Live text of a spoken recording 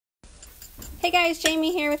Hey guys,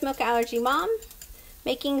 Jamie here with Milk Allergy Mom,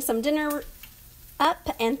 making some dinner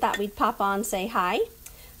up and thought we'd pop on say hi.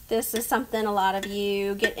 This is something a lot of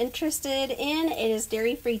you get interested in. It is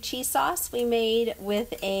dairy-free cheese sauce we made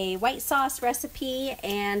with a white sauce recipe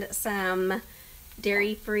and some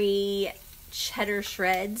dairy-free cheddar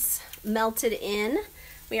shreds melted in.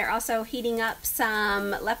 We are also heating up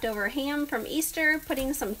some leftover ham from Easter,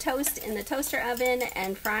 putting some toast in the toaster oven,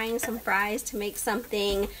 and frying some fries to make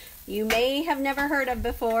something you may have never heard of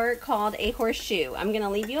before called a horseshoe. I'm going to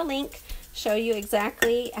leave you a link, show you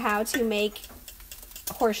exactly how to make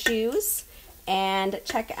horseshoes, and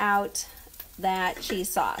check out that cheese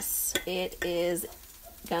sauce. It is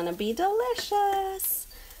going to be delicious.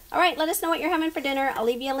 All right, let us know what you're having for dinner. I'll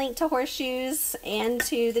leave you a link to horseshoes and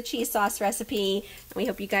to the cheese sauce recipe. We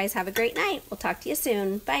hope you guys have a great night. We'll talk to you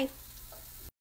soon. Bye.